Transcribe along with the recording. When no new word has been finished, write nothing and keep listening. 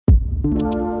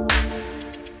Hello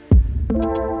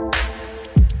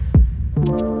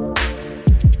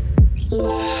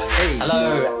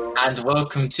and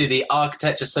welcome to the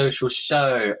Architecture Social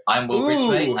Show. I'm Will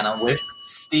Ridgway and I'm with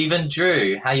Stephen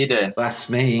Drew. How you doing? That's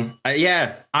me.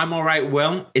 Yeah, I'm all right,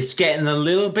 Will. It's getting a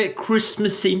little bit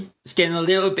Christmassy.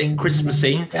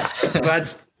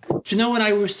 But do you know what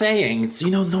I was saying?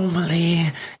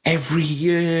 Normally every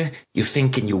year you're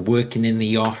thinking you're working in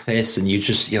the office and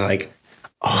you're like,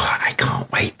 oh, I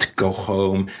can't wait to go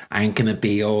home. I ain't going to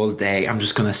be all day. I'm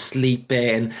just going to sleep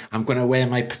in. I'm going to wear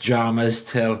my pajamas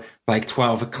till like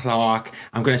 12 o'clock.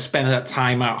 I'm going to spend that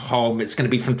time at home. It's going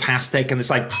to be fantastic. And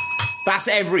it's like, that's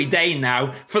every day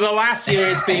now. For the last year,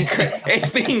 it's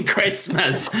been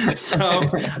Christmas. So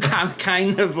I'm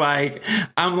kind of like,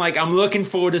 I'm looking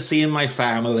forward to seeing my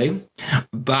family.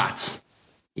 But,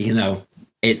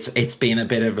 it's been a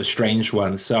bit of a strange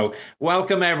one. So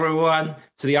welcome everyone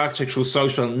to the Architectural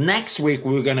Social. Next week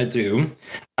we're going to do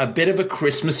a bit of a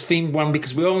Christmas themed one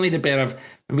because we all need a bit of.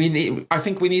 I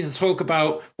think we need to talk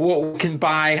about what we can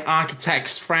buy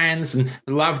architects, friends, and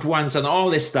loved ones, and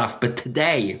all this stuff. But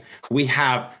today we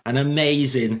have an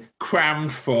amazing,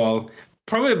 crammed full,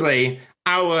 probably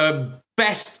our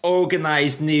best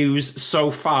organized news so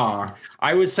far.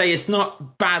 I would say it's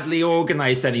not badly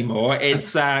organized anymore.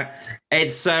 It's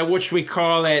what should we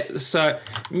call it? It's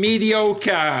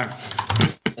mediocre.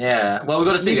 Yeah. Well, we've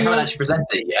got to see. We haven't actually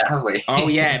presented it yet, have we? Oh,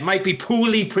 yeah. It might be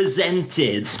poorly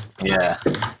presented. Yeah.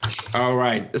 All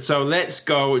right. So let's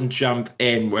go and jump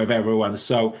in with everyone.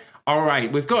 So, all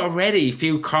right. We've got already a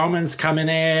few comments coming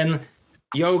in.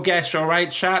 Yogesh, all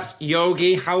right, chaps?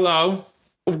 Yogi, hello.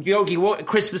 Oh, Yogi, what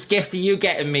Christmas gift are you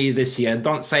getting me this year?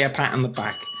 Don't say a pat on the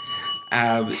back.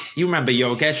 You remember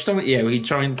Yogesh, don't you? He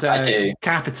joined I do.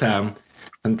 Capitan.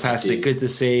 Fantastic. Good to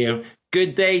see you.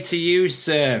 Good day to you,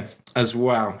 sir, as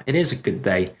well. It is a good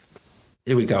day.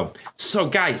 Here we go. So,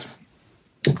 guys,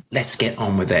 let's get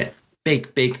on with it.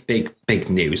 Big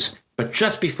news. But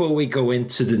just before we go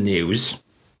into the news,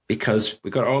 because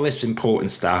we've got all this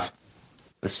important stuff,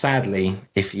 but sadly,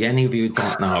 if any of you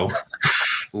don't know,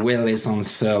 Will is on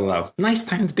furlough. Nice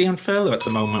time to be on furlough at the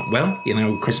moment, Will.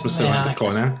 Christmas around the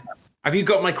corner. Have you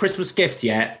got my Christmas gift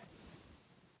yet?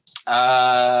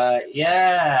 Yeah.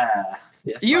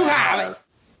 Yes, you have.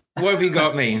 What have you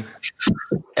got me?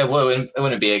 It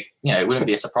wouldn't be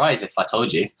a surprise if I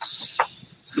told you.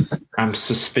 I'm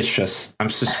suspicious.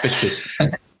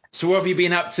 So what have you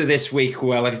been up to this week,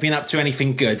 Will? Have you been up to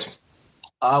anything good?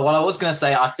 Well, I was going to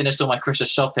say I finished all my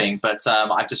Christmas shopping, but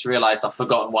I've just realised I've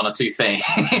forgotten one or two things.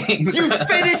 You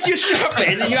finished your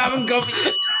shopping and you haven't got me.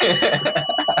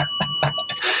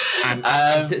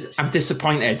 I'm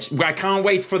disappointed. I can't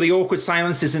wait for the awkward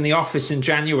silences in the office in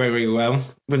January, Will,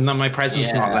 when my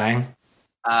present's not there.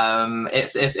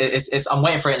 It's I'm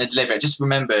waiting for it in the delivery. I just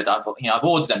remembered I've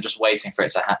ordered them, just waiting for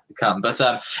it to come. But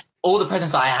all the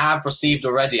presents I have received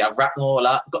already, I've wrapped them all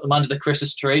up, got them under the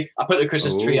Christmas tree. I put the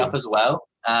Christmas tree up as well.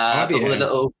 Put all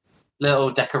the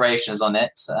little decorations on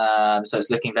it. So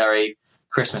it's looking very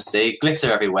Christmassy.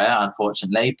 Glitter everywhere,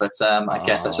 unfortunately, but I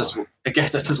guess that's just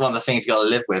one of the things you got to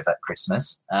live with at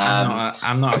Christmas.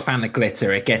 I'm not a fan of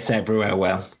glitter. It gets everywhere.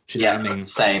 Well, do you know what I mean?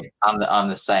 Same. I'm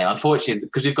the same. Unfortunately,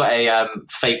 because we've got a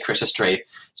fake Christmas tree,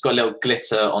 it's got a little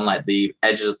glitter on like the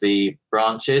edges of the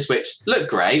branches, which look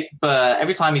great, but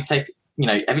every time you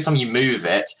move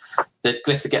it, the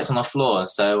glitter gets on the floor.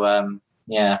 So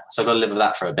so I've got to live with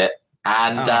that for a bit.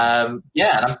 And and I'm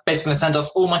basically going to send off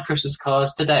all my Christmas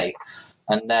cards today.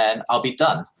 And then I'll be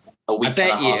done. I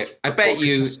bet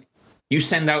you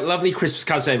send out lovely Christmas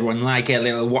cards to everyone, like a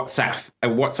little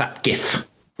WhatsApp GIF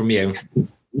from you.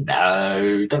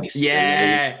 No, don't be silly.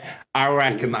 Yeah, I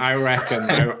reckon. All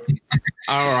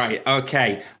right,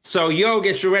 okay. So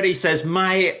Yogesh already says,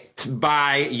 might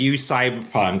buy you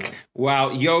Cyberpunk. Well,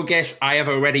 Yogesh, I have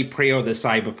already pre-ordered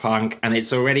Cyberpunk, and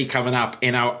it's already coming up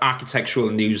in our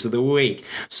architectural news of the week.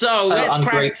 So let's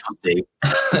ungrateful, Steve.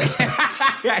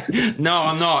 No,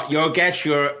 I'm not. Yogesh,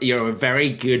 you're a very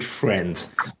good friend.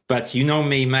 But you know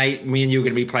me, mate. Me and you are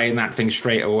going to be playing that thing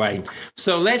straight away.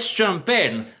 So let's jump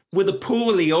in with the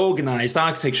poorly organised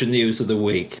architecture news of the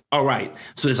week. All right,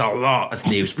 so there's a lot of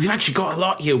news. We've actually got a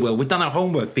lot here, Will. We've done our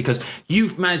homework because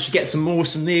you've managed to get some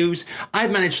awesome news.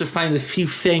 I've managed to find a few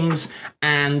things,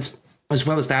 and as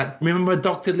well as that, remember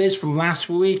Dr. Liz from last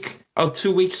week?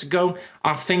 2 weeks ago,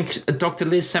 I think Dr.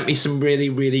 Liz sent me some really,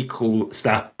 really cool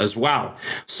stuff as well.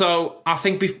 So I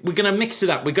think we're going to mix it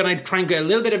up. We're going to try and get a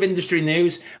little bit of industry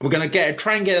news. We're going to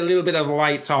try and get a little bit of a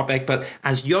light topic. But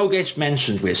as Yogesh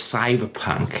mentioned with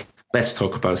Cyberpunk, let's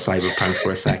talk about Cyberpunk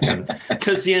for a second.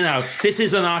 Because, this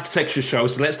is an architecture show,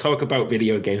 so let's talk about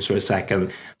video games for a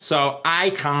second. So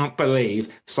I can't believe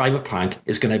Cyberpunk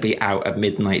is going to be out at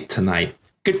midnight tonight.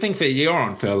 Good thing for you're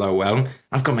on furlough. Well,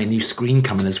 I've got my new screen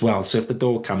coming as well. So if the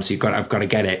door comes, I've got to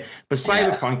get it. But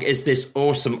Cyberpunk is this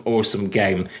awesome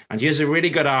game. And here's a really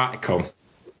good article,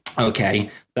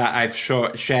 that I've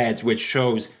shared, which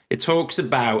shows it talks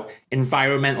about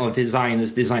environmental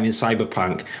designers designing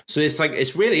Cyberpunk. So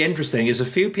it's really interesting. There's a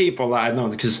few people that I've known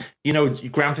because,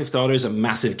 Grand Theft Auto is a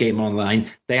massive game online.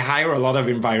 They hire a lot of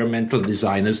environmental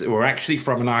designers who are actually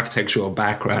from an architectural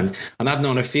background. And I've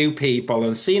known a few people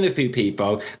and seen a few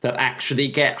people that actually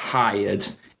get hired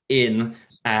in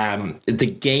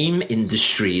the game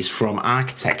industries from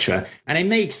architecture. And it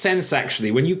makes sense,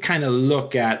 actually, when you kind of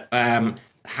look at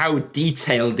how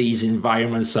detailed these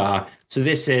environments are. So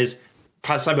this is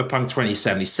Cyberpunk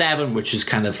 2077, which is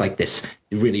kind of like this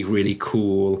really, really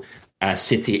cool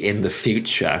city in the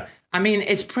future. I mean,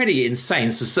 it's pretty insane.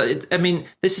 This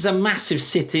is a massive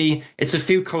city. It's a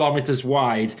few kilometers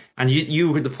wide, and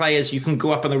you with the players, you can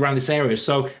go up and around this area.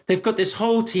 So they've got this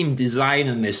whole team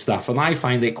designing this stuff, and I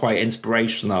find it quite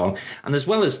inspirational. And as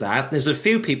well as that, there's a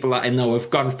few people that I know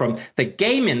have gone from the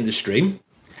game industry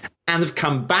and have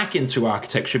come back into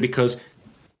architecture because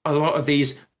a lot of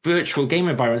these virtual game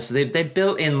environments, they're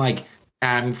built in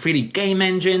 3D game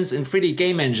engines, and 3D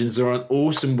game engines are an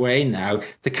awesome way now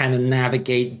to kind of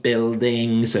navigate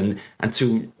buildings and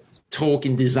to talk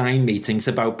in design meetings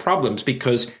about problems,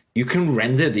 because you can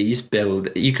render these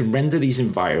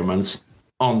environments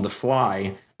on the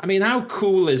fly. I mean, how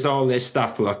cool is all this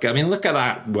stuff? Look at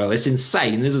that. Well, it's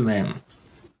insane, isn't it?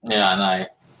 Yeah, I know.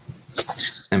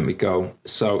 There we go.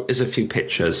 So there's a few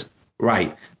pictures.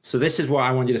 Right. So this is what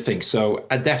I want you to think. So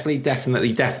I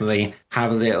definitely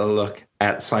have a little look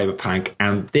at Cyberpunk.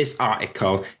 And this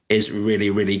article is really,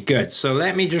 really good. So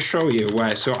let me just show you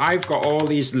where. So I've got all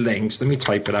these links. Let me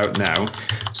type it out now.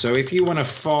 So if you want to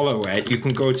follow it, you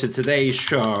can go to today's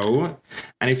show.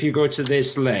 And if you go to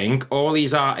this link, all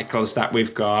these articles that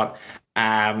we've got,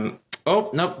 oh,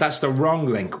 no, that's the wrong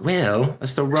link. Well,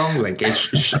 that's the wrong link. It's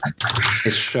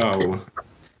show.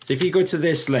 So if you go to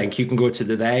this link, you can go to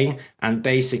today, and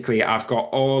basically I've got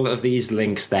all of these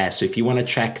links there. So if you want to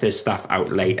check this stuff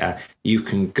out later, you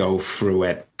can go through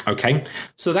it. Okay,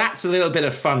 so that's a little bit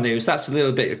of fun news. That's a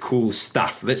little bit of cool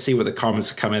stuff. Let's see what the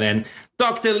comments are coming in.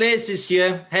 Dr. Liz is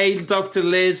here. Hey, Dr.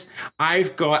 Liz.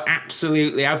 I've got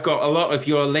a lot of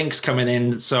your links coming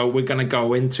in, so we're going to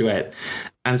go into it.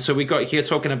 And so we got here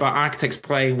talking about architects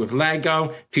playing with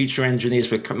Lego, future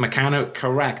engineers with Meccano.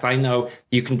 Correct. I know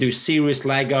you can do serious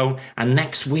Lego. And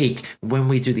next week, when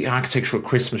we do the Architectural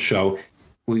Christmas show,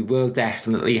 we will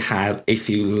definitely have a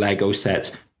few Lego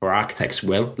sets for architects.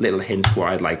 Will, little hint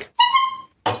what I'd like.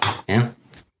 Yeah.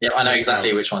 Yeah, I know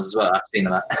exactly which ones as well. I've seen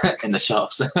them in the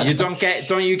shops.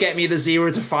 Don't you get me the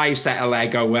 0 to 5 set of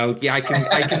Lego? Well, yeah,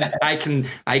 I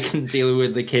can deal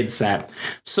with the kids set.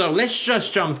 So let's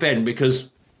just jump in, because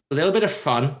a little bit of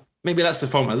fun. Maybe that's the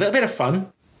format. A little bit of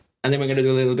fun, and then we're going to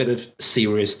do a little bit of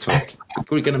serious talk.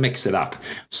 We're going to mix it up.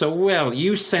 So, Will,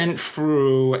 you sent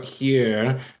through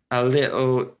here a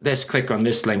little. Let's click on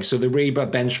this link. So the RIBA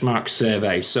benchmark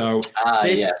survey. So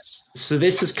yes. So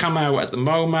this has come out at the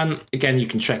moment. Again, you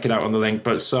can check it out on the link.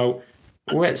 But so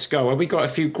let's go. Have we got a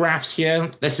few graphs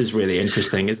here? This is really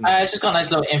interesting, isn't it? It's just got a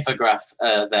nice little infograph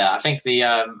there. I think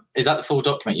is that the full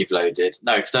document you've loaded?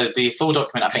 No. So the full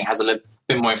document, I think, has a little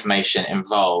bit more information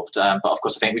involved. But of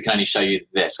course, I think we can only show you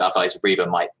this. Otherwise, RIBA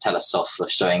might tell us off for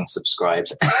showing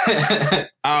subscribed.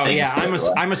 Oh yeah,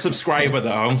 I'm a subscriber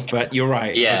though. But you're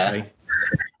right. Yeah. Okay.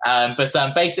 But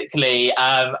basically,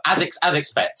 as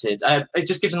expected, it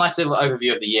just gives a nice little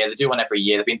overview of the year. They do one every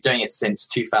year. They've been doing it since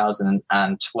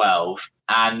 2012.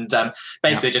 And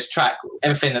basically just track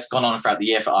everything that's gone on throughout the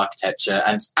year for architecture.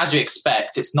 And as you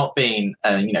expect, it's not been,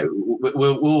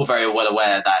 we're all very well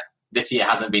aware that this year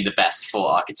hasn't been the best for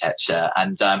architecture.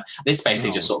 And this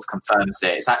basically just sort of confirms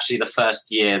it. It's actually the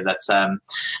first year that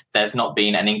there's not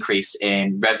been an increase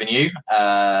in revenue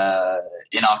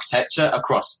in architecture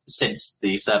since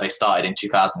the survey started in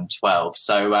 2012.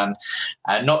 So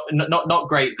not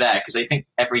great there, because I think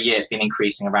every year it's been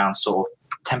increasing around sort of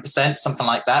 10%, something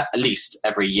like that, at least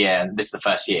every year. And this is the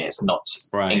first year it's not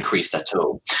increased at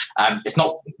all. It's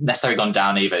not necessarily gone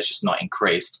down either. It's just not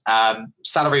increased.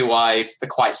 Salary-wise, they're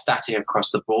quite static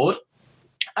across the board.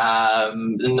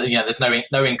 There's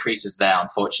no increases there,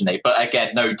 unfortunately, but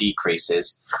again, no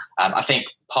decreases. I think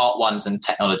part ones and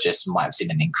technologists might have seen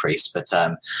an increase, but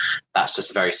that's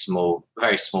just a very small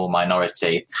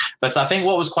minority. But I think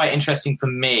what was quite interesting for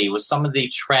me was some of the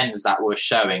trends that were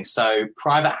showing. So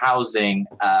private housing,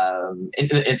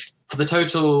 for the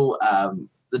total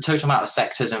amount of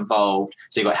sectors involved.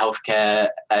 So you've got healthcare,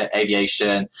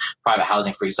 aviation, private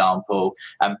housing, for example.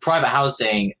 Private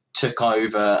housing took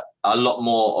over a lot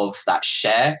more of that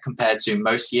share compared to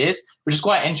most years, which is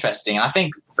quite interesting. And I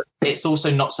think it's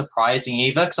also not surprising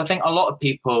either, because I think a lot of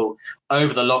people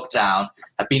over the lockdown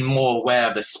have been more aware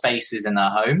of the spaces in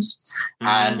their homes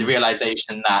and the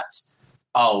realization that,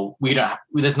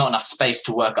 there's not enough space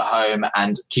to work at home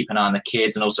and keep an eye on the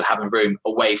kids, and also having room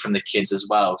away from the kids as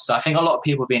well. So I think a lot of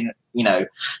people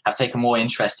have taken more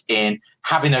interest in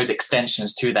having those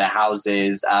extensions to their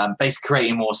houses, basically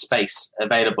creating more space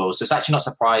available. So it's actually not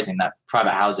surprising that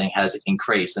private housing has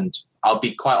increased. And I'll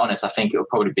be quite honest, I think it will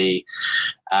probably be,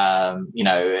 a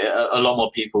lot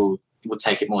more people will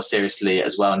take it more seriously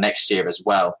as well next year as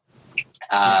well.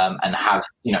 And have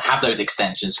those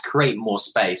extensions, create more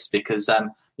space, because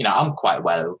I'm quite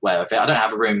well aware of it. I don't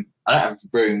have room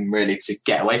really to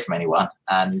get away from anyone,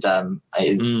 and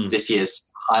this year's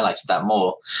highlighted that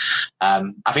more.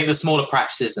 I think the smaller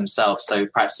practices themselves, so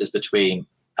practices between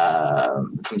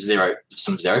from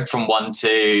 1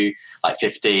 to like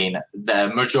 15,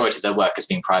 the majority of their work has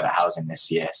been private housing this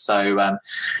year. So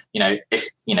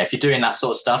if you're doing that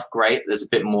sort of stuff, great. There's a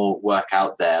bit more work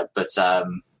out there, but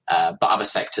other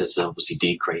sectors have obviously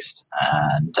decreased.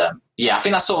 And I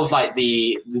think that's sort of like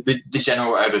the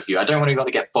general overview. I don't want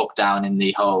to get bogged down in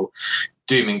the whole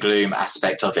doom and gloom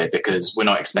aspect of it, because we're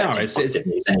not expecting positive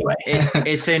news anyway.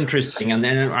 It's interesting. And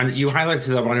then you highlighted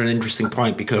that on an interesting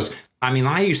point, because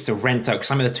I used to rent out, because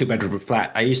I'm in a 2-bedroom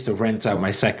flat, I used to rent out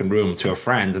my second room to a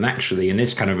friend. And actually, in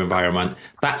this kind of environment,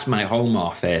 that's my home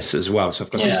office as well. So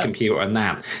I've got this computer and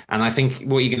that. And I think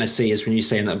what you're going to see is, when you're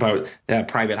saying about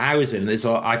private housing,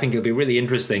 I think it'll be really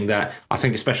interesting that, I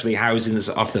think especially housing is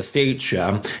of the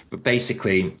future. But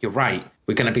basically, you're right.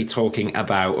 We're going to be talking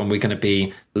about, and we're going to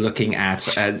be looking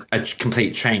at a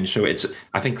complete change. So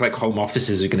I think like home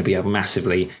offices are going to be a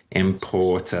massively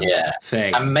important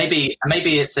thing. And maybe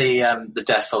it's the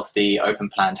death of the open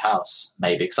planned house,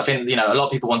 maybe, because I think, a lot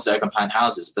of people wanted open planned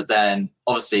houses, but then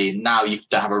obviously now you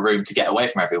don't have a room to get away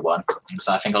from everyone. And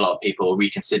so I think a lot of people are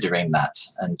reconsidering that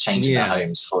and changing their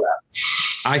homes for that.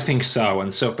 I think so.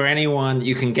 And so for anyone,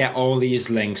 you can get all these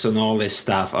links and all this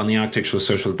stuff on the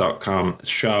architecturalsocial.com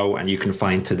show, and you can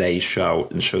find today's show.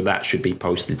 And so that should be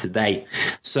posted today.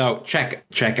 So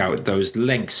check out those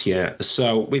links here.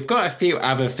 So we've got a few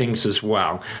other things as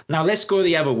well. Now let's go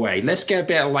the other way. Let's get a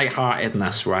bit of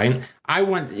lightheartedness, right?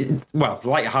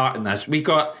 Lightheartedness. We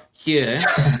got here,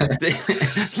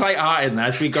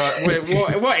 lightheartedness. We got,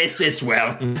 what is this,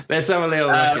 Will? Let's have a little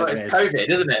look at it's this. COVID,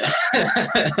 isn't it?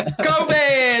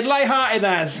 COVID,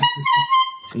 lightheartedness.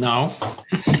 No.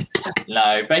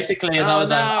 Basically, as I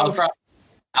was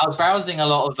browsing a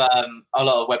lot of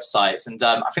websites, and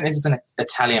I think this is an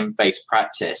Italian-based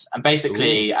practice. And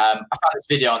basically, I found this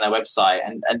video on their website,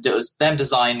 and it was them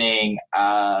designing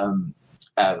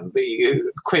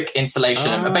quick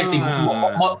installation, and basically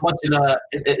modular.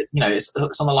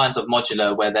 It's on the lines of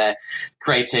modular, where they're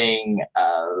creating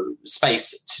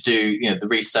space to do the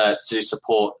research to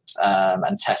support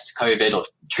and test COVID or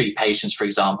treat patients, for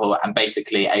example, and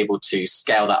basically able to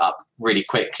scale that up really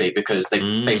quickly, because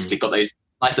they've basically got those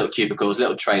nice little cubicles,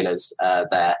 little trailers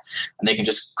there, and they can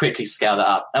just quickly scale that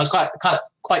up. And it was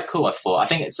quite cool, I thought. I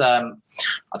think it's I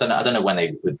don't know when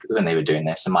they were doing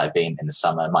this. It might have been in the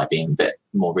summer, it might have been a bit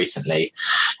more recently.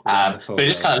 But it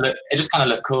just kind of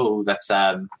looked cool that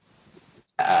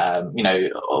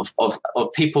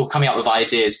of people coming up with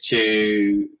ideas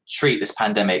to treat this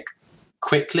pandemic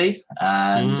quickly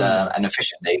and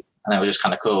efficiently. And it was just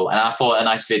kind of cool. And I thought a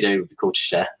nice video would be cool to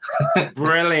share.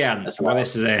 Brilliant. Well,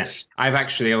 this is it. I've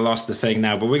actually lost the thing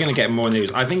now, but we're going to get more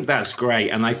news. I think that's great.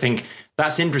 And I think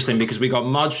that's interesting, because we got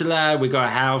modular, we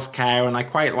got healthcare, and I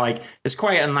quite like, it's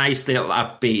quite a nice little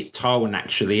upbeat tone,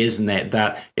 actually, isn't it?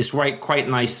 That it's quite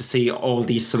nice to see all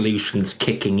these solutions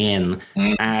kicking in.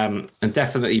 And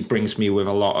definitely brings me with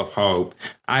a lot of hope.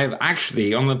 I've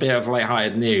actually, on the bit of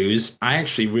lighthearted news, I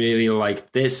actually really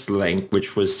like this link,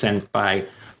 which was sent by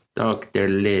Dr.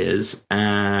 Liz,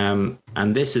 and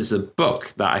this is a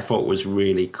book that I thought was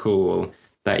really cool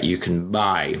that you can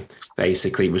buy,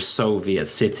 basically, with Soviet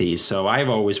cities. So I've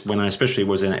always, when I especially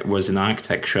was in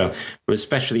architecture, was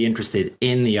especially interested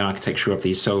in the architecture of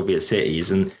these Soviet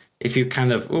cities. And if you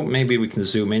kind of, maybe we can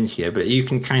zoom in here, but you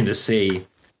can kind of see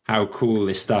how cool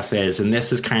this stuff is. And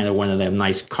this is kind of one of them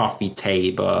nice coffee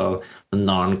table,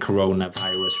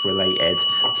 non-coronavirus related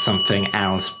something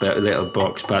else, but little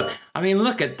books. But I mean,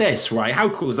 look at this, right? How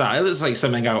cool is that? It looks like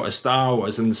something out of Star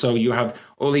Wars. And so you have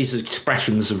all these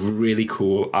expressions of really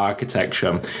cool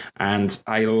architecture. And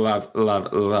I love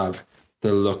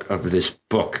the look of this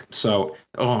book. So,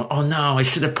 oh no, I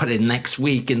should have put it next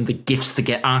week in the gifts to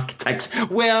get architects.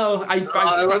 Well, I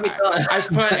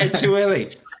put it too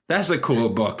early. That's a cool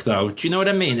book, though. Do you know what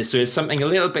I mean? So it's something a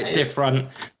little bit different.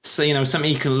 So, you know, something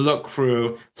you can look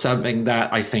through, something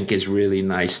that I think is really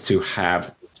nice to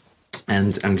have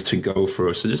and to go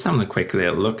through. So just having a quick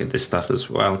little look at this stuff as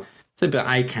well. It's a bit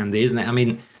eye candy, isn't it? I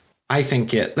mean, I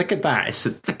think look at that.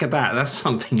 Look at that. That's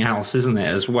something else, isn't it,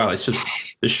 as well? It's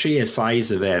just the sheer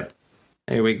size of it.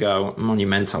 Here we go.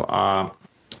 Monumental art.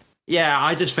 Yeah,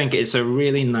 I just think it's a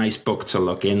really nice book to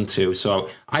look into. So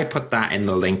I put that in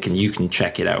the link and you can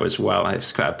check it out as well.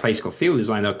 It's got a place called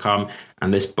fielddesign.com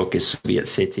and this book is Soviet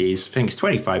Cities. I think it's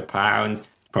 £25,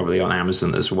 probably on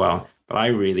Amazon as well. But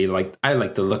I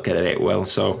like the look at it, Will.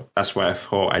 So that's why I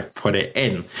thought I'd put it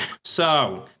in.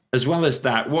 So as well as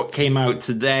that, what came out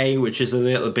today, which is a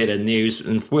little bit of news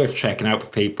and worth checking out for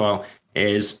people,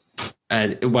 is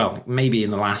maybe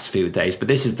in the last few days, but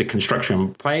this is the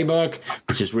construction playbook,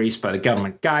 which is released by the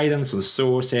government guidance on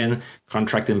sourcing,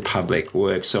 contracting public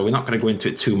work. So we're not going to go into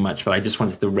it too much, but I just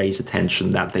wanted to raise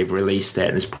attention that they've released it,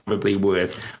 and it's probably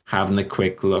worth having a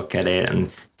quick look at it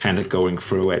and kind of going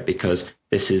through it, because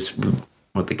this is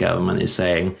what the government is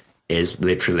saying is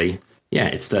literally, yeah,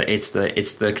 it's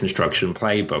the construction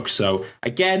playbook. So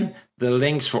again, the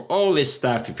links for all this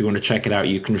stuff, if you want to check it out,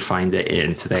 you can find it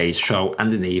in today's show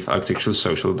underneath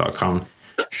architecturalsocial.com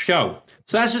show.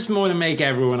 So that's just more to make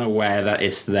everyone aware that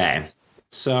it's there.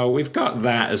 So we've got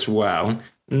that as well.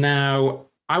 Now,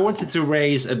 I wanted to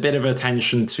raise a bit of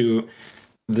attention to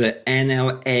the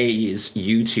NLA's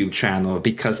YouTube channel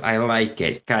because I like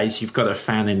it. Guys, you've got a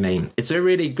fan in me. It's a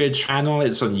really good channel.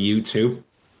 It's on YouTube.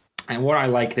 And what I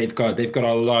like, they've got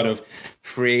a lot of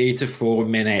 3 to 4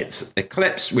 minutes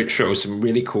clips, which show some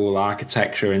really cool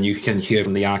architecture, and you can hear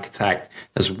from the architect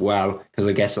as well, because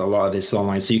I guess a lot of this is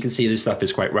online. So you can see this stuff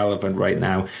is quite relevant right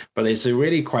now. But it's a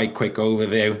really quite quick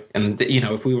overview. And, you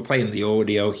know, if we were playing the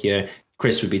audio here,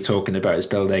 Chris would be talking about his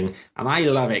building. And I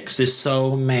love it because there's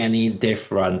so many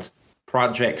different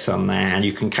projects on there and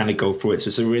you can kind of go through it. So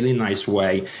it's a really nice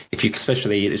way, if you,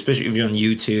 especially if you're on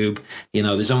YouTube, you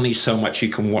know, there's only so much you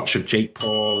can watch of Jake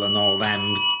Paul and all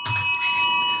them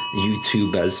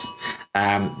YouTubers.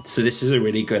 So this is a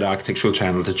really good architectural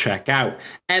channel to check out.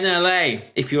 NLA,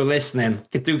 if you're listening,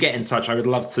 do get in touch. I would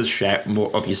love to share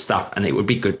more of your stuff and it would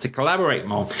be good to collaborate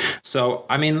more. So,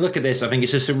 I mean, look at this. I think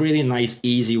it's just a really nice,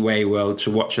 easy way, Will,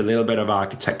 to watch a little bit of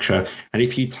architecture. And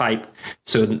if you type,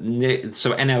 so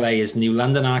NLA is New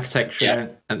London Architecture. Yeah.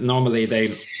 And normally they're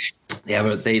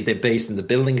based in the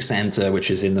Building Centre,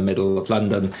 which is in the middle of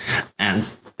London,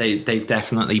 and they've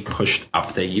definitely pushed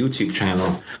up their YouTube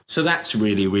channel. So that's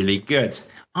really, really good.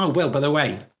 Oh, well, by the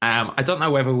way, I don't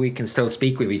know whether we can still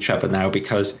speak with each other now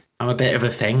because I'm a bit of a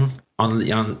thing on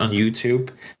YouTube.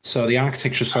 So the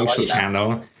Architecture Social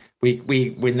channel,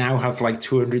 we now have like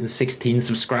 216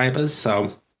 subscribers.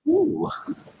 So ooh.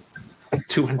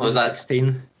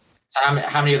 216. So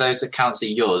how many of those accounts are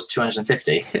yours?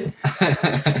 250?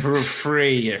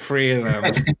 Three of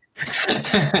them.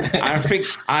 I think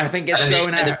it's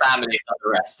growing out. Family, not the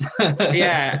rest.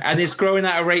 Yeah, and it's growing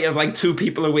at a rate of like 2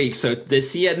 people a week. So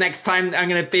this year, next time, I'm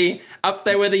going to be up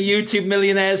there with the YouTube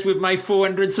millionaires with my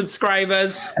 400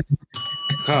 subscribers.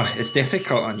 Oh, it's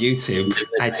difficult on YouTube,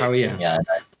 I tell you. Yeah.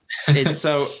 It's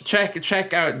so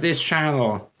check out this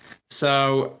channel.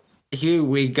 So. Here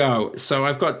we go. So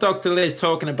I've got Dr. Liz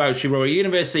talking about, she wrote a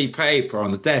university paper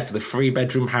on the death of the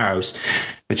 3-bedroom house,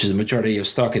 which is the majority of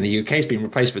stock in the UK, has been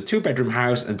replaced with a 2-bedroom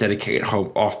house and dedicated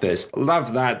home office.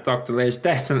 Love that, Dr. Liz.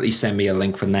 Definitely send me a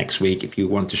link for next week if you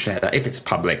want to share that, if it's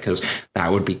public, because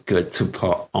that would be good to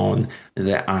put on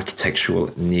the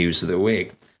architectural news of the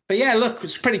week. But yeah, look,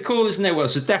 it's pretty cool, isn't it? Well,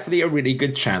 it's definitely a really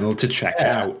good channel to check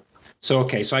out. So,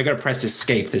 okay, so I got to press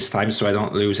escape this time so I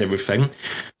don't lose everything.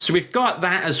 So we've got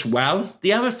that as well.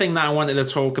 The other thing that I wanted to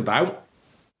talk about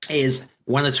is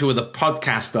one or two of the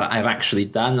podcasts that I've actually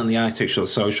done on the Architectural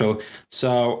Social.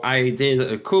 So I did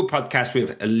a cool podcast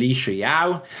with Alicia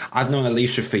Yao. I've known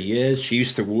Alicia for years. She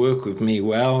used to work with me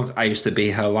well. I used to be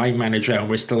her line manager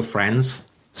and we're still friends.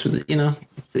 So, you know,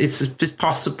 it's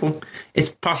possible. It's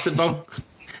possible.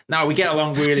 No, we get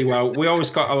along really well. We always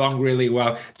got along really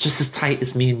well. Just as tight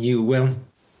as me and you, Will.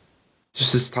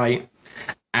 Just as tight.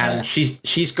 And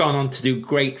she's gone on to do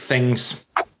great things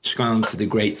she's gone on to do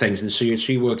great things. And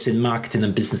she works in marketing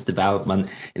and business development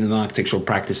in an architectural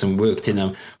practice and worked in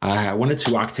one or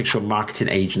two architectural marketing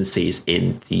agencies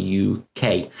in the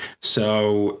UK.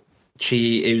 So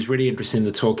it was really interesting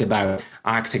to talk about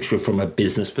architecture from a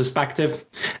business perspective.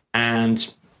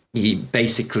 And we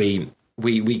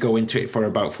go into it for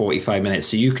about 45 minutes.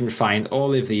 So you can find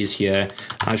all of these here.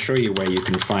 I'll show you where you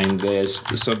can find this.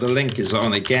 So the link is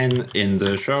on again in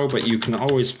the show, but you can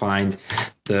always find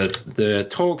the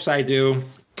talks I do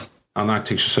on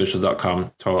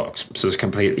architecturesocial.com talks. So it's a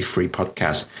completely free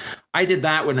podcast. I did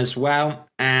that one as well.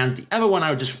 And the other one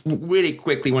I just really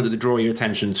quickly wanted to draw your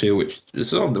attention to, which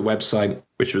is on the website,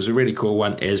 which was a really cool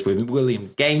one, is with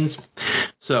William Gaines.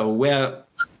 So we're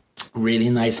really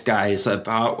nice guy. He's a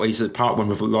part one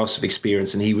with lots of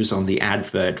experience, and he was on the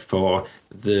advert for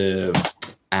the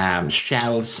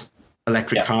Shell's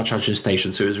electric car charging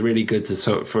station. So it was really good to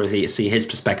see his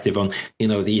perspective on,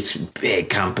 these big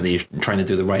companies trying to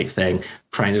do the right thing,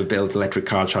 trying to build electric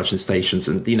car charging stations,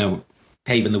 and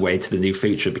paving the way to the new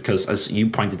future. Because as you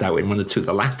pointed out in one or two of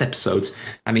the last episodes,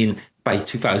 I mean, by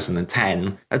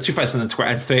 2010,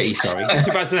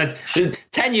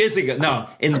 10 years ago, no,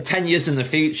 in 10 years in the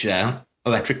future,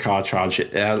 electric cars are,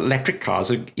 they're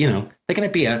going to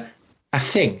be a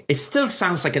thing. It still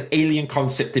sounds like an alien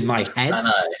concept in my head. I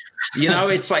know.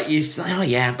 It's like, oh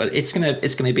yeah, but it's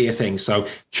gonna be a thing. So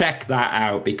check that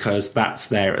out, because that's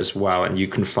there as well, and you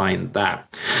can find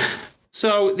that.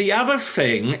 So the other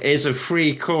thing is a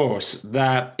free course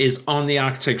that is on the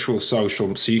Architectural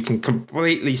Social. So you can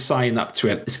completely sign up to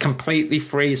it. It's completely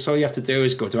free. So all you have to do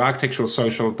is go to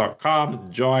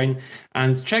architecturalsocial.com, join,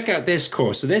 and check out this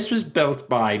course. So this was built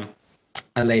by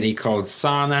a lady called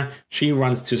Sana. She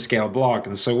runs To Scale blog.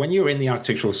 And so when you're in the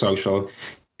Architectural Social,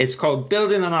 it's called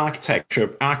Building an Architecture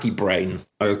ArchiBrain,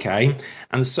 okay?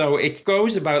 And so it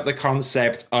goes about the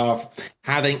concept of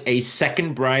having a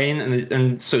second brain,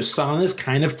 and so Sana's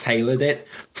kind of tailored it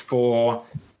for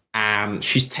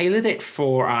architects,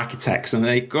 and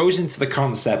it goes into the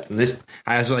concept, and this,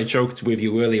 as I joked with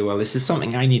you earlier, well, this is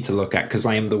something I need to look at, because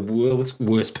I am the world's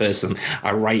worst person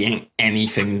at writing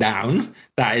anything down.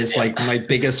 That is like my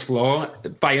biggest flaw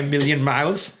by a million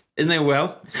miles. Isn't it,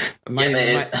 Will? It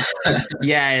is.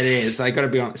 Yeah, it is. I got to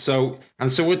be honest. So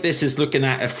what this is looking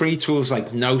at are free tools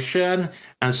like Notion.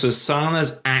 And so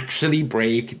Sana's actually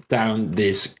break down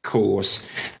this course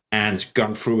and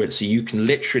gone through it. So you can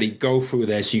literally go through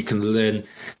this. You can learn,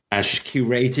 she's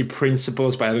curated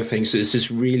principles by other things. So it's just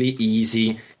really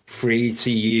easy, free to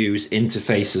use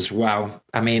interface as well.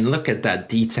 I mean, look at that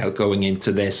detail going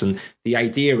into this. And the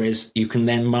idea is you can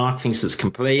then mark things as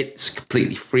complete. It's a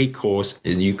completely free course,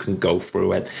 and you can go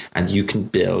through it, and you can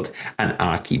build an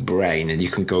ArchiBrain, and you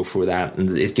can go through that,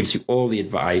 and it gives you all the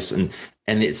advice. And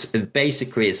it's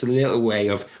basically, it's a little way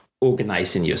of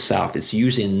organizing yourself. It's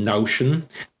using Notion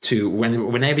to,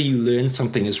 whenever you learn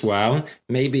something as well,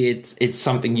 maybe it's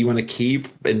something you want to keep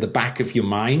in the back of your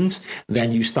mind,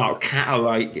 then you start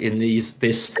cataloging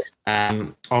this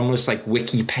almost like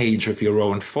wiki page of your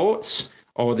own thoughts,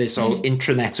 or this whole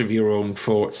intranet of your own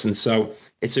thoughts. And so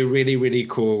it's a really, really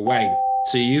cool way.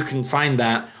 So you can find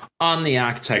that on the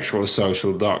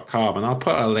architecturalsocial.com, and I'll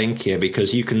put a link here,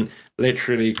 because you can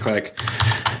literally click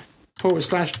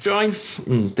 /join,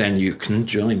 and then you can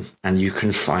join, and you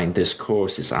can find this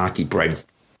course, this ArchiBrain.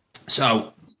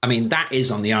 So, I mean, that is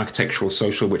on the Architectural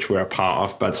Social, which we're a part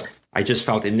of, but I just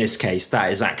felt in this case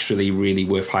that is actually really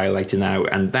worth highlighting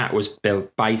out, and that was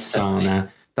built by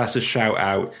Sana. That's a shout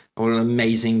out, or an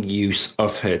amazing use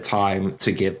of her time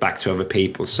to give back to other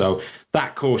people. So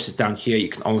that course is down here. You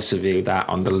can also view that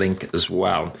on the link as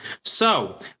well.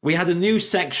 So we had a new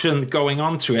section going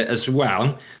on to it as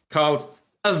well, called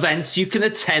events you can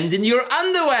attend in your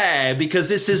underwear, because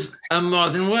this is a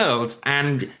modern world,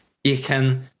 and you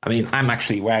can, I mean, I'm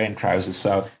actually wearing trousers,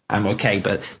 so I'm okay,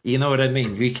 but you know what I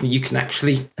mean? You can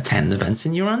actually attend events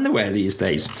in your underwear these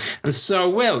days. And so,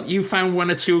 Will, you found one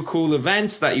or two cool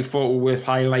events that you thought were worth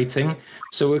highlighting.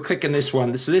 So we'll click on this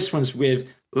one. So this one's with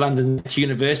London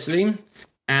University,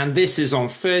 and this is on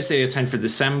Thursday, the 10th of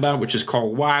December, which is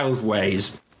called Wild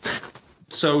Ways.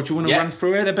 So do you want to run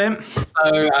through it a bit? So,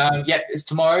 it's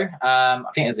tomorrow. I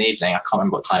think it's in the evening. I can't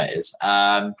remember what time it is.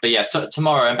 But yeah, it's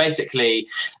tomorrow. And basically,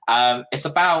 it's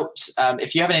about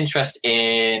if you have an interest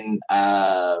in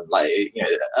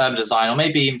urban design, or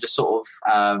maybe even just sort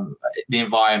of the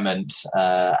environment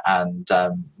and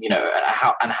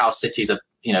how cities are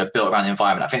built around the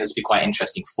environment. I think this would be quite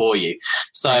interesting for you.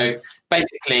 So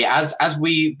basically, as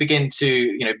we begin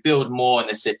to build more in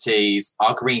the cities,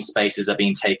 our green spaces are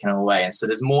being taken away, and so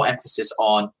there's more emphasis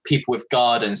on people with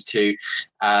gardens to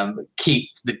keep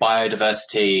the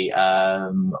biodiversity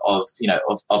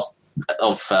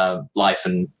of life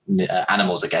and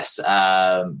animals, I guess,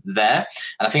 there.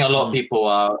 And I think a lot of people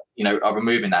are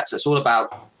removing that. So it's all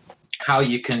about how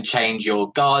you can change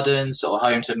your gardens or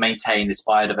home to maintain this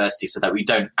biodiversity so that we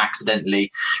don't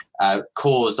accidentally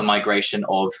cause the migration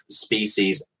of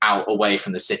species out away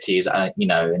from the cities, and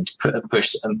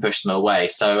push them away.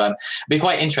 So it'd be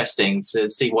quite interesting to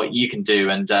see what you can do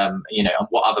and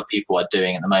what other people are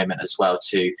doing at the moment as well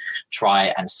to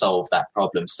try and solve that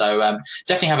problem. So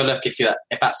definitely have a look if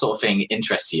that sort of thing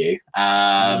interests you.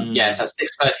 Yes, that's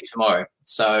 6:30 tomorrow.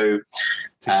 So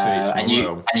and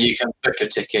you can book your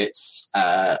tickets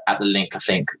at the link. I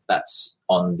think that's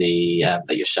on the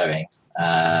that you're showing.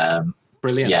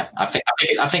 Brilliant. Yeah, I think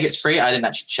it's free. I didn't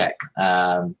actually check,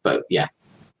 but yeah,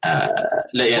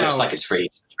 it looks like it's free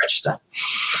to register.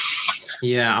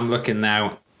 Yeah, I'm looking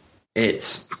now.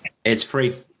 It's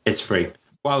free. It's free.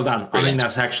 Well done. Brilliant. I think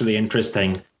that's actually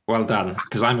interesting. Well done,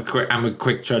 because I'm a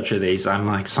quick judge of these. I'm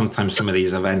like, sometimes some of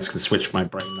these events can switch my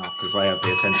brain off because I have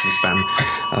the attention span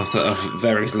of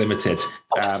very limited.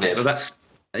 But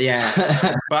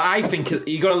I think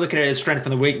you got to look at it as strength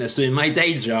and the weakness. So in my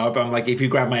day job, I'm like, if you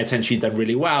grab my attention, you've done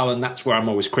really well, and that's where I'm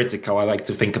always critical. I like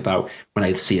to think about when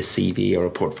I see a CV or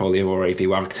a portfolio or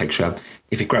AV architecture.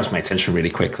 If it grabs my attention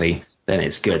really quickly, then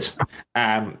it's good. So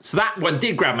that one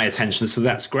did grab my attention, so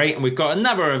that's great. And we've got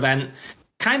another event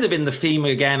kind of in the theme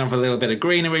again of a little bit of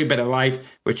greenery, bit of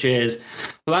life, which is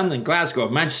London, Glasgow,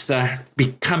 Manchester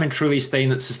becoming truly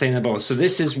sustainable. So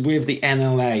this is with the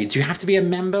NLA. Do you have to be a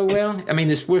member, Will? I mean,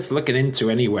 it's worth looking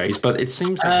into anyways, but it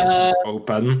seems like it's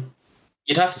open.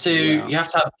 You have to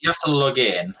log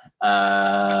in.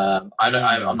 I'm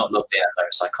not logged in at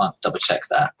those, so I can't double check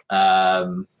that.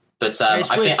 But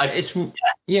it's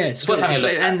worth having a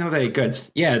look. NLA good.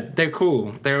 Yeah, they're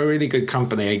cool. They're a really good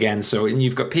company again. So, and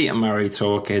you've got Peter Murray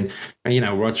talking,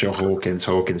 Roger Hawkins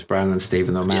Brown, and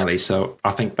Stephen O'Malley. Yeah. So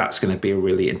I think that's going to be a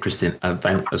really interesting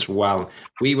event as well.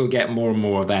 We will get more and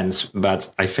more events,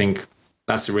 but I think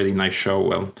that's a really nice show,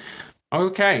 Will.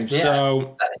 Okay,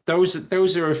 so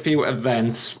those are a few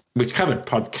events. We've covered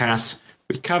podcasts.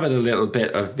 We've covered a little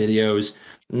bit of videos.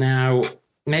 Now,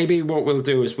 maybe what we'll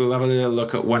do is we'll have a little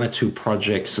look at one or two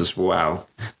projects as well,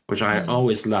 which I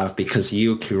always love because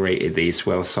you curated these,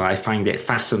 Will, so I find it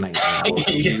fascinating.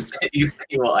 You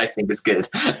see what I think is good.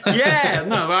 Yeah,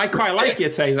 no, I quite like your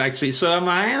taste, actually. So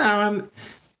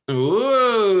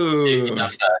ooh.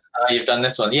 You've done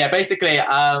this one. Yeah, basically,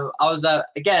 I was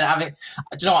again having.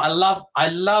 Do you know what I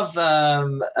love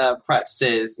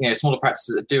practices. Smaller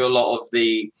practices that do a lot of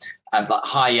the like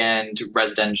high-end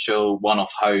residential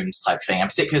one-off homes type thing. And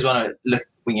particularly when I look,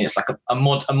 it's like a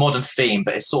modern theme,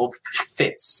 but it sort of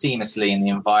fits seamlessly in the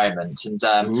environment. And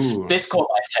this caught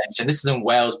my attention. This is in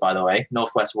Wales, by the way,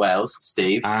 Northwest Wales,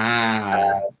 Steve.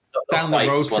 Down the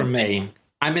road from me.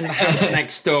 I'm in the house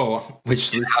next door,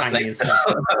 which is next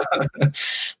door.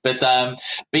 But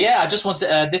yeah, I just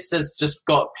wanted. This has just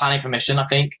got planning permission, I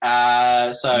think.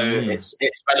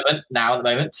 It's relevant now at the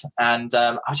moment. And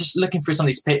I was just looking through some of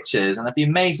these pictures, and it'd be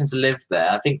amazing to live there.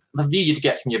 I think the view you'd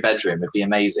get from your bedroom would be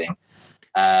amazing.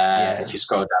 If you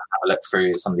scroll down, have a look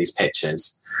through some of these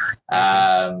pictures.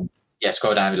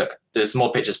 Scroll down and look. There's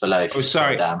more pictures below.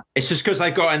 Sorry. It's just because I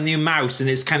got a new mouse and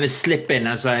it's kind of slipping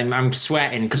as I'm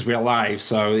sweating because we're live.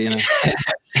 So,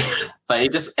 But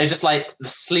it's just like the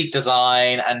sleek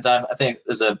design. And I think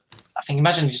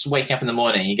imagine just waking up in the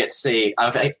morning, you get to see,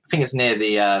 I think it's near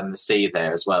the sea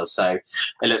there as well. So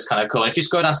it looks kind of cool. And if you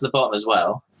scroll down to the bottom as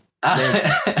well.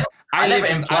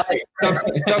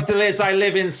 Dr. Liz, I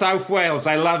live in South Wales.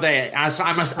 I love it.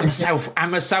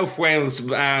 I'm a South Wales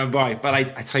boy. But I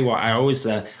tell you what, I always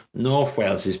North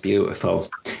Wales is beautiful,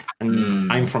 and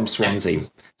I'm from Swansea,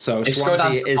 so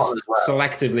Swansea is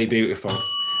selectively beautiful.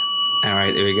 All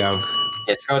right, there we go.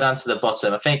 Yeah, scroll down to the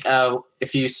bottom. I think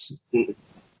if you.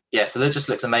 So that just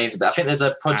looks amazing. But I think there's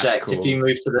a project. Cool. If you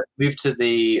move to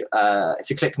the if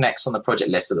you click next on the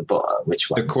project list at the bottom, which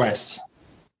one? The quest.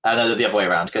 No, the other way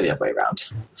around. Go the other way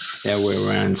around. The other way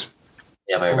around.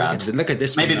 The other way around. Look at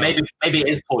this. Maybe it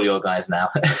is poorly organised now.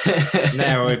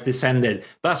 No, we've descended.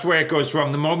 That's where it goes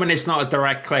wrong. The moment it's not a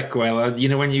direct click,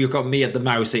 when you've got me at the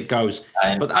mouse, it goes.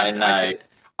 I know.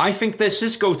 I think let's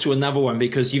just go to another one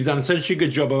because you've done such a good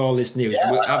job of all this news.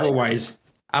 Yeah, Otherwise,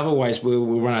 Otherwise, we'll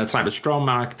run out of time. But Scrum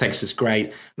Architects is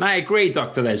great. And I agree,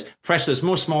 Dr. Les. Fresh, there's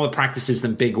more smaller practices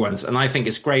than big ones. And I think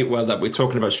it's great, well, that we're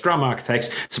talking about Scrum Architects.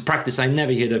 It's a practice I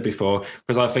never heard of before,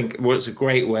 because I think what's a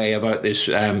great way about this,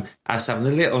 us having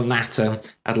a little natter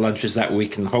at lunch, is that we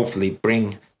can hopefully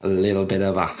bring a little bit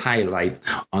of a highlight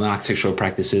on architectural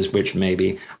practices, which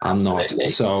maybe are not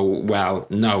so well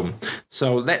known.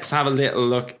 So let's have a little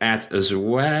look at as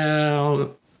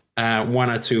well, one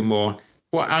or two more.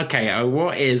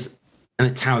 What is an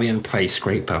Italian place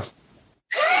scraper?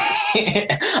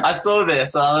 I saw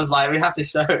this, so I was like, we have to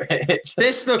show it.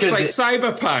 This looks like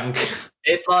cyberpunk.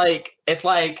 It's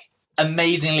like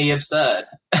amazingly absurd,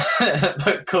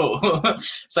 but cool.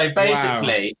 So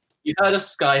basically, you've heard of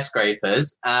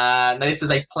skyscrapers, and this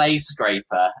is a place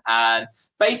scraper. And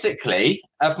basically,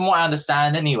 from what I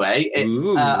understand anyway, it's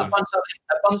a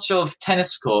bunch of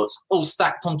tennis courts all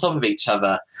stacked on top of each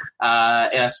other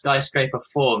in a skyscraper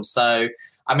form. So,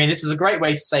 I mean, this is a great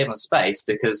way to save on space,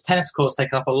 because tennis courts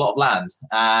take up a lot of land.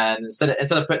 And instead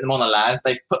of putting them on the land,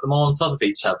 they've put them all on top of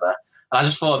each other. And I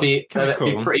just thought it'd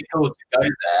be pretty cool to go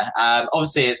there.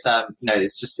 Obviously, it's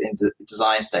it's just in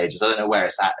design stages. I don't know where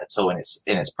it's at all in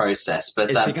its process. But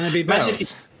is it going to be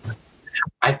built?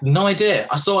 I have no idea.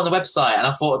 I saw it on the website, and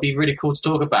I thought it'd be really cool to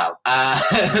talk about.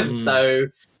 So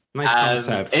nice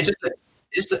concept.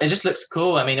 It just looks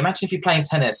cool. I mean, imagine if you're playing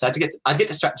tennis. I'd get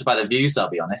distracted by the views. I'll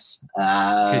be honest.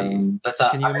 Can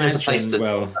you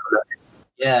imagine?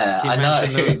 Yeah, I know.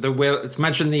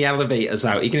 Imagine the elevators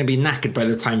out. You're going to be knackered by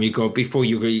the time you go, before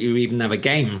you even have a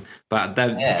game. But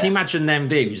can you imagine them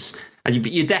views? And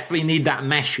you definitely need that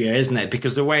mesh here, isn't it?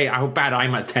 Because how bad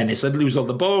I'm at tennis, I'd lose all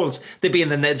the balls. They'd be in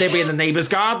the neighbour's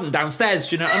garden downstairs.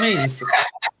 Do you know what I mean?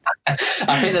 I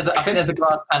think there's a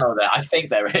glass panel there. I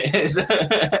think there is.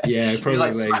 Yeah, probably. Just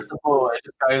like smack the ball, it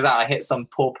just goes out. I hit some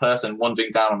poor person wandering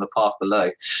down on the path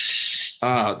below.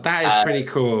 Oh, that is pretty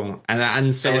cool.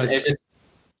 And so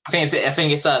I think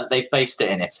it's they based it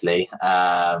in Italy,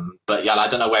 but yeah, I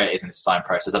don't know where it is in the design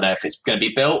process. I don't know if it's going to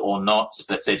be built or not,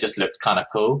 but it just looked kind of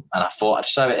cool, and I thought I'd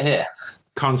show it here.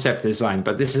 Concept design,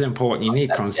 but this is important. You need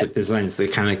concept designs to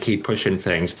kind of keep pushing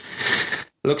things.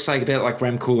 Looks like a bit like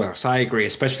REM Coolhouse. I agree,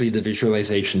 especially the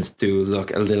visualizations do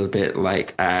look a little bit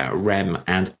like REM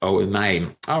and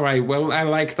OMA. All right, well, I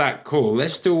like that. Cool.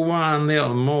 Let's do one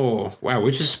little more. Wow, we're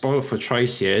just spoiled for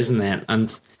choice here, isn't it?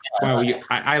 And wow,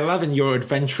 I love in your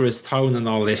adventurous tone and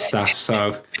all this stuff.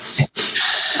 So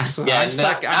I'm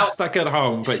stuck at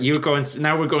home, but you're going.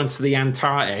 Now we're going to the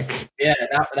Antarctic. Yeah,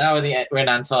 now we're in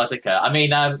Antarctica. I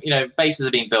mean, bases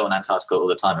are being built in Antarctica all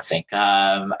the time, I think.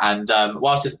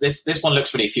 Whilst this one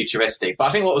looks really futuristic, but I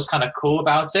think what was kind of cool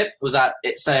about it was that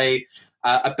it's I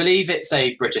believe it's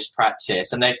a British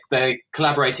practice, and they're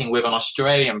collaborating with an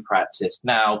Australian practice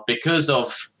now because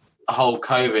of the whole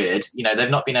COVID. They've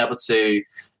not been able to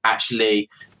actually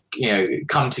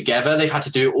come together. They've had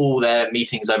to do all their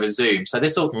meetings over Zoom. So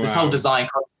this whole design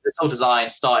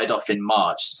started off in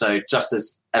March. So just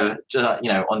as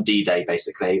on D-Day,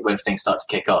 basically, when things start to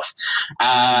kick off,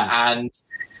 and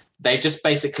they just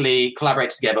basically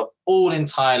collaborated together all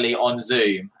entirely on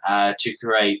Zoom to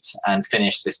create and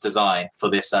finish this design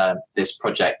for this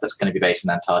project that's going to be based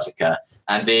in Antarctica.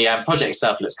 And the project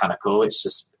itself looks kind of cool. It's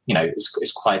just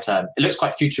it's quite it looks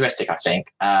quite futuristic, I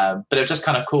think, but it was just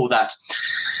kind of cool that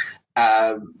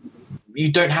you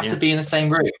don't have to be in the same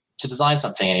room to design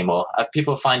something anymore.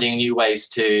 People are finding new ways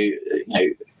to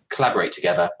collaborate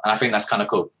together, and I think that's kind of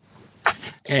cool.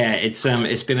 Yeah, it's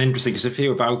been interesting because a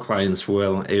few of our clients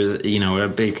are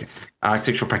big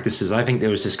architectural practices. I think there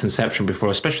was this conception before,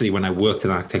 especially when I worked in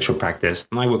architectural practice,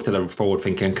 and I worked at a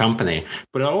forward-thinking company,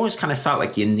 but I always kind of felt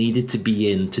like you needed to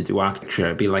be in to do architecture.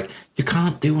 It'd be like, you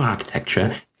can't do architecture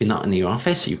if you're not in the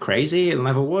office. Are you crazy? It'll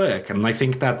never work. And I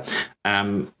think that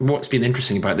what's been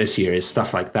interesting about this year is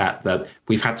stuff like that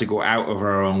we've had to go out of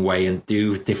our own way and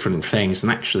do different things.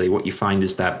 And actually what you find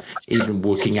is that even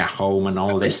working at home and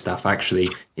all this stuff, actually,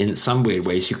 in some weird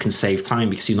ways, you can save time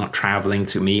because you're not traveling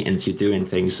to meetings, you're doing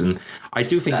things. And I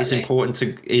do think it's important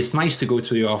it's nice to go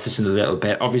to the office in a little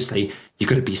bit. Obviously, you've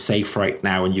got to be safe right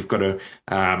now, and you've got to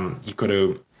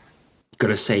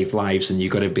save lives, and you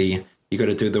got to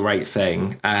do the right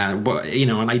thing. But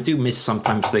and I do miss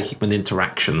sometimes the human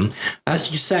interaction.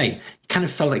 As you say, it kind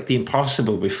of felt like the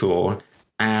impossible before,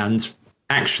 and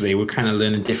actually we're kind of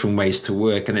learning different ways to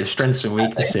work, and its strengths and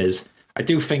weaknesses. I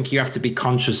do think you have to be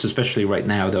conscious, especially right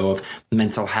now, though, of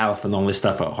mental health and all this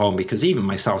stuff at home. Because even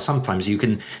myself, sometimes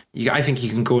I think you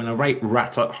can go in a right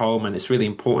rut at home, and it's really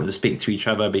important to speak to each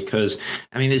other. Because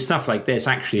I mean, there's stuff like this.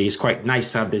 Actually, it's quite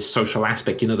nice to have this social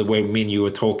aspect. You know, the way me and you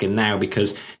are talking now,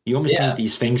 because you almost need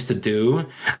these things to do,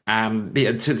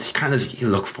 to kind of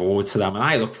look forward to them, and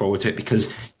I look forward to it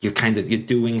because you're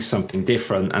doing something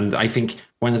different. And I think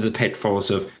one of the pitfalls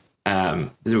of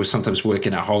there was sometimes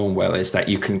working at home is that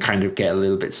you can kind of get a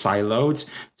little bit siloed.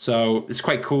 So it's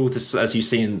quite cool to, as you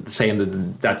see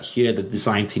that here the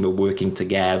design team are working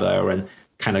together and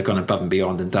kind of gone above and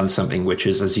beyond and done something which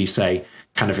is, as you say,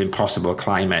 kind of impossible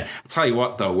climate. I'll tell you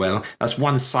what though, Will, that's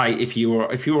one site. If you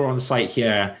were on site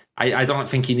here, I don't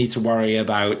think you need to worry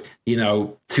about, you're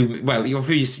going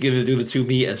to do the 2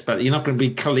 meters, but you're not going to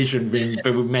be collision with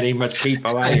many much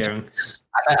people, are you?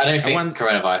 I don't think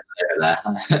coronavirus is there.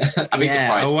 I'd be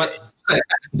surprised.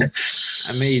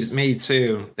 Me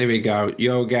too. There we go.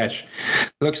 Yogesh.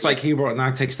 Looks like Hubert and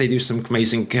Arctics, they do some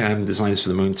amazing designs for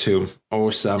the moon too.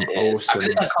 Awesome. I've been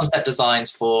doing concept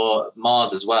designs for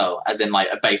Mars as well, as in like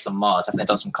a base on Mars. I've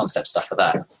done some concept stuff for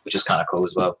that, which is kind of cool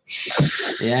as well.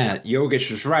 Yeah, Yogesh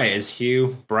was right. It's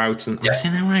Hugh Broughton. I'm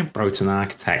saying that right? Broughton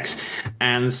Architects.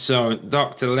 And so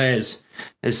Dr. Liz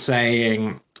is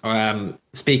saying,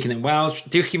 speaking in Welsh,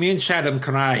 Diolch i mi yn siarad yn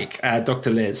Cymraeg,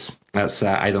 Dr. Liz. That's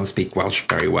I don't speak Welsh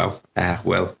very well,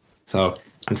 Will. So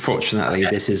unfortunately,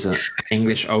 this is an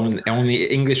English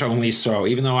only show.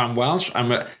 Even though I'm Welsh,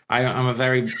 I'm a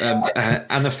very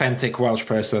unauthentic Welsh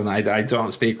person. I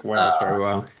don't speak Welsh very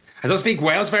well. I don't speak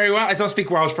Wales very well. I don't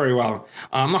speak Welsh very well.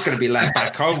 I'm not going to be left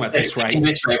back home at this rate.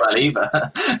 English very well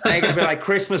either. They're going to be like,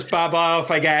 Christmas bubble,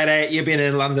 forget it. You've been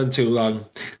in London too long.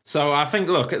 So I think,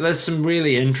 look, there's some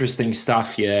really interesting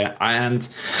stuff here. And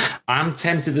I'm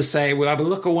tempted to say we'll have a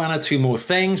look at one or two more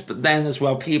things, but then as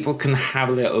well, people can have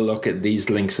a little look at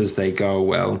these links as they go.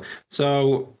 Well,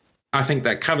 so I think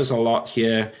that covers a lot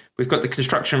here. We've got the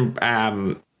construction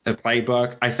a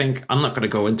playbook. I think I'm not going to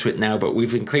go into it now, but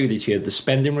we've included here the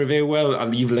spending review.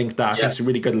 Well, you've linked that. I think it's a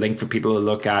really good link for people to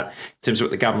look at in terms of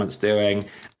what the government's doing.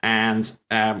 And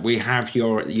we have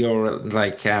your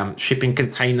shipping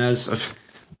containers of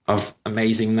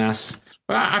amazingness.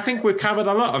 Well, I think we've covered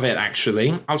a lot of it,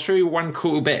 actually. I'll show you one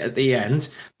cool bit at the end.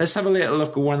 Let's have a little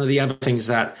look at one of the other things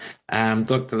that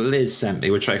Dr. Liz sent me,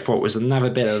 which I thought was a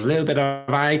little bit of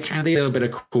eye candy, a little bit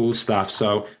of cool stuff.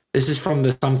 So this is from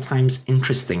the Sometimes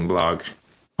Interesting blog.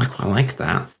 I like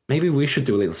that. Maybe we should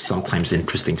do a little Sometimes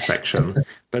Interesting section.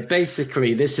 But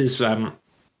basically, this is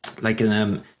like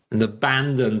an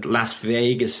abandoned Las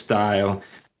Vegas style.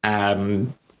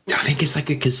 I think it's like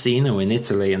a casino in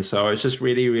Italy. And so it's just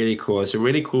really, really cool. It's a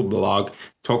really cool blog.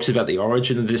 Talks about the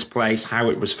origin of this place, how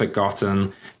it was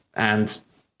forgotten. And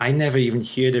I never even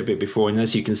heard of it before. And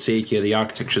as you can see here, the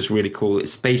architecture is really cool.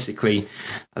 It's basically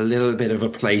a little bit of a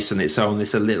place on its own.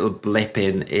 It's a little blip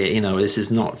in, this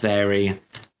is not very,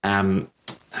 how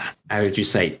would you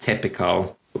say,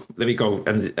 typical. Let me go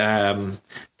and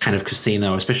kind of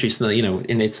casino, especially,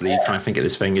 in Italy, you kind of think of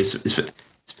this thing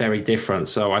it's very different.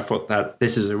 So I thought that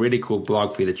this is a really cool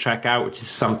blog for you to check out, which is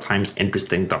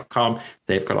sometimesInteresting.com.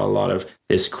 They've got a lot of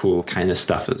this cool kind of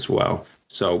stuff as well.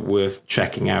 So worth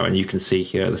checking out. And you can see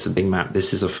here, this is a big map.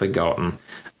 This is a forgotten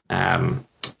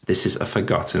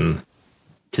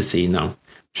casino.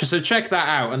 So check that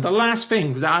out. And the last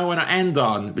thing that I want to end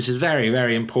on, which is very,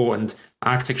 very important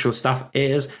architectural stuff,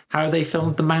 is how they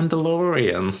filmed The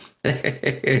Mandalorian.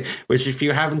 Which if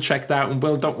you haven't checked out, and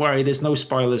well, don't worry, there's no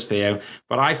spoilers for you,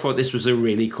 but I thought this was a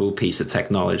really cool piece of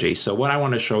technology. So what I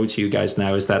want to show to you guys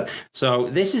now is that, so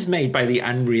this is made by the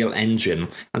Unreal Engine.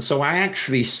 And so I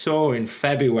actually saw in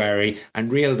February,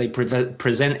 Unreal, they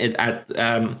presented at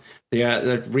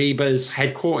the Reba's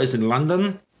headquarters in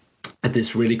London, at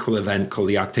this really cool event called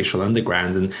the Architectural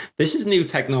Underground. And this is new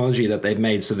technology that they've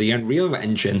made. So the Unreal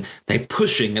Engine, they're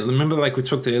pushing it. Remember, like we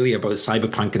talked earlier about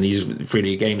Cyberpunk and these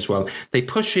 3D games? Well, they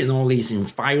push it in all these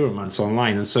environments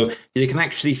online. And so they can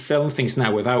actually film things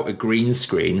now without a green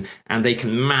screen, and they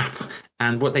can map.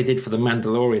 And what they did for The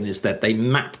Mandalorian is that they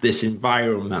mapped this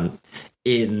environment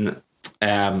in...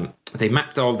 they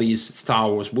mapped all these Star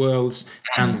Wars worlds,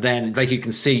 and then, like you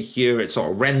can see here, it's sort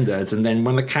of rendered. And then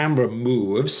when the camera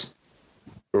moves...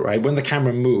 Right, when the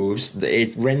camera moves,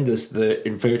 it renders the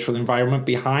virtual environment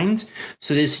behind.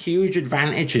 So there's huge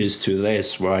advantages to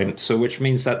this, right? So which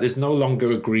means that there's no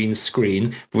longer a green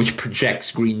screen which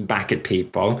projects green back at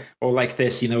people, or like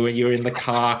this, when you're in the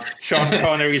car, Sean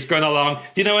Connery's going along.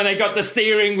 When they got the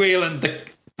steering wheel and the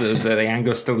the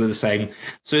angles still the same.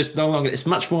 So it's no longer, it's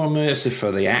much more immersive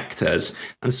for the actors.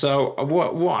 And so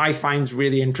what I find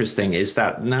really interesting is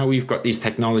that now we've got these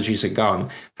technologies are gone.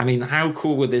 I mean, how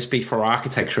cool would this be for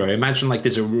architecture? Imagine like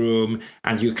there's a room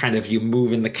and you're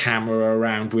moving the camera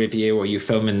around with you, or you're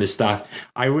filming this stuff.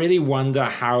 I really wonder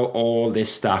how all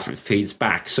this stuff feeds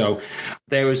back. So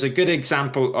there was a good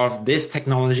example of this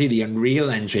technology, the Unreal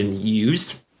Engine,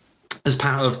 used as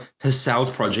part of Hassel's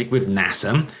project with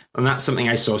NASA, and that's something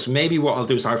I saw. So maybe what I'll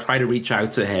do is I'll try to reach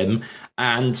out to him,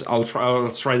 and I'll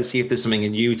try to see if there's something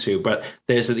in YouTube. But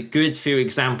there's a good few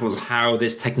examples of how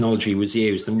this technology was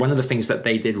used, and one of the things that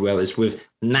they did well is with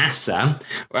NASA,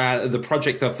 the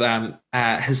project of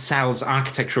Hassel's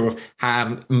architecture of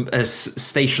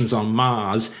stations on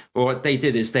Mars. What they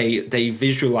did is they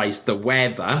visualized the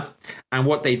weather, and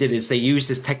what they did is they used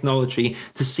this technology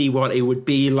to see what it would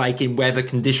be like in weather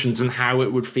conditions and how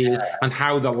it would feel and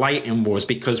how the lighting was.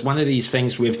 Because one of these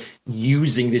things with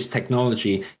using this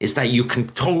technology is that you can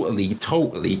totally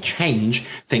change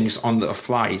things on the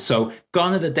fly. So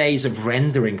gone are the days of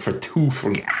rendering for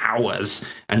 2-3 hours.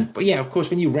 But yeah, of course,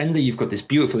 when you render, you've got this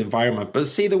beautiful environment. But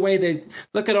see the way they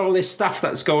look at all this stuff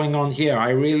that's going on here.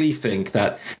 I really think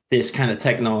that this kind of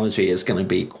technology is going to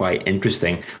be quite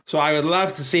interesting. So I would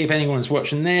love to see if anyone's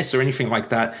watching this or anything like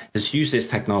that has used this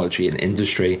technology in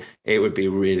industry. It would be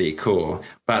really cool.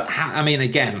 But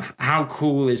again, how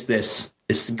cool is this?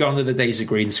 It's gone are the days of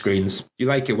green screens. You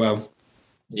like it, Will?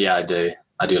 Yeah, I do.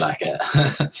 I do like it.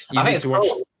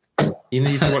 You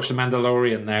need to watch The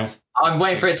Mandalorian now. I'm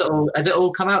waiting for it to all. Has it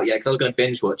all come out yet? Because I was going to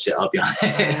binge watch it. I'll be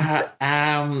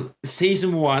honest.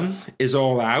 Season 1 is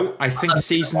all out. I think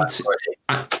season 2.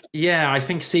 I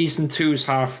think season 2 is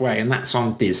halfway, and that's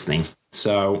on Disney.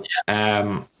 So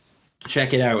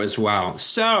check it out as well.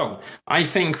 So I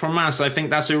think from us,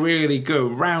 that's a really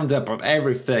good roundup of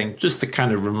everything. Just to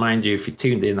kind of remind you, if you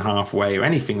tuned in halfway or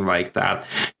anything like that,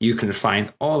 you can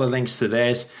find all the links to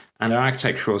this at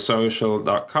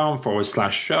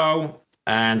architecturalsocial.com/show.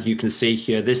 And you can see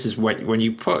here, this is what, when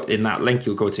you put in that link,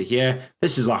 you'll go to here.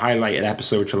 This is a highlighted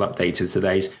episode, which will update to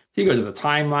today's. If you go to the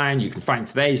timeline, you can find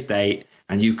today's date,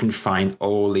 and you can find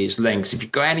all these links. If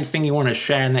you've got anything you want to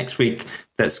share next week,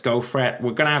 let's go for it.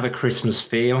 We're going to have a Christmas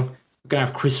feel. We're going to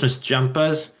have Christmas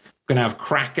jumpers. We're going to have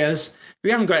crackers. I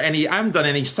haven't done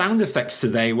any sound effects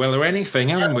today, Will, or anything,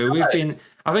 haven't we?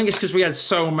 I think it's because we had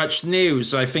so much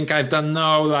news. I think I've done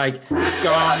no,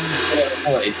 gongs.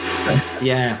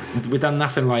 Yeah, we've done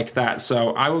nothing like that.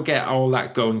 So I will get all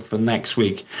that going for next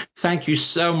week. Thank you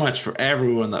so much for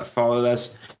everyone that followed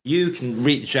us. You can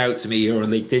reach out to me here on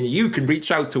LinkedIn. You can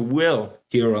reach out to Will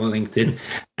here on LinkedIn.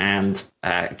 And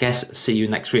see you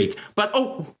next week. But,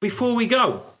 before we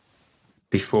go,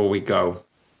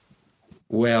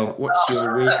 Will, what's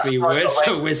your weekly words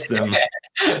of wisdom?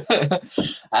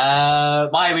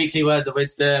 My weekly words of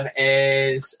wisdom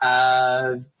is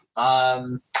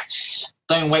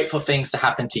don't wait for things to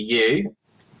happen to you.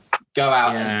 Go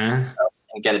out and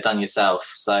get it done yourself.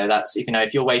 So that's, if you're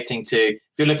if you're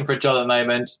looking for a job at the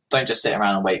moment, don't just sit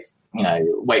around and wait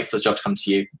for the job to come to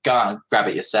you. Go out and grab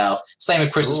it yourself. Same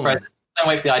with Christmas presents. Don't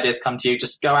wait for the ideas to come to you.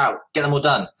 Just go out, get them all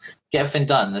done. Get everything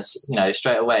done,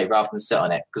 straight away, rather than sit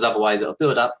on it, because otherwise it'll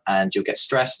build up and you'll get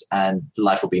stressed and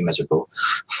life will be miserable.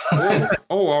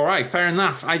 All right, fair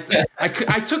enough. I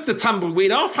took the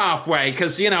tumbleweed off halfway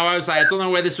because I was like, I don't know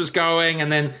where this was going, and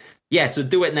then so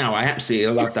do it now. I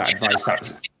absolutely love that advice. I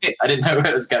didn't know where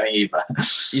it was going either.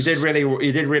 You did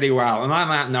really well. And on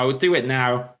that note, do it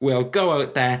now. We'll go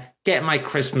out there, get my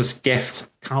Christmas gift.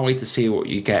 Can't wait to see what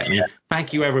you get me.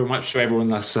 Thank you very much to everyone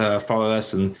that's followed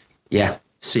us, and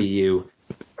see you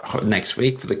next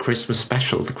week for the Christmas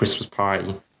special, the Christmas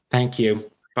party. Thank you.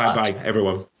 Bye-bye,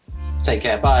 everyone. Take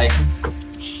care. Bye.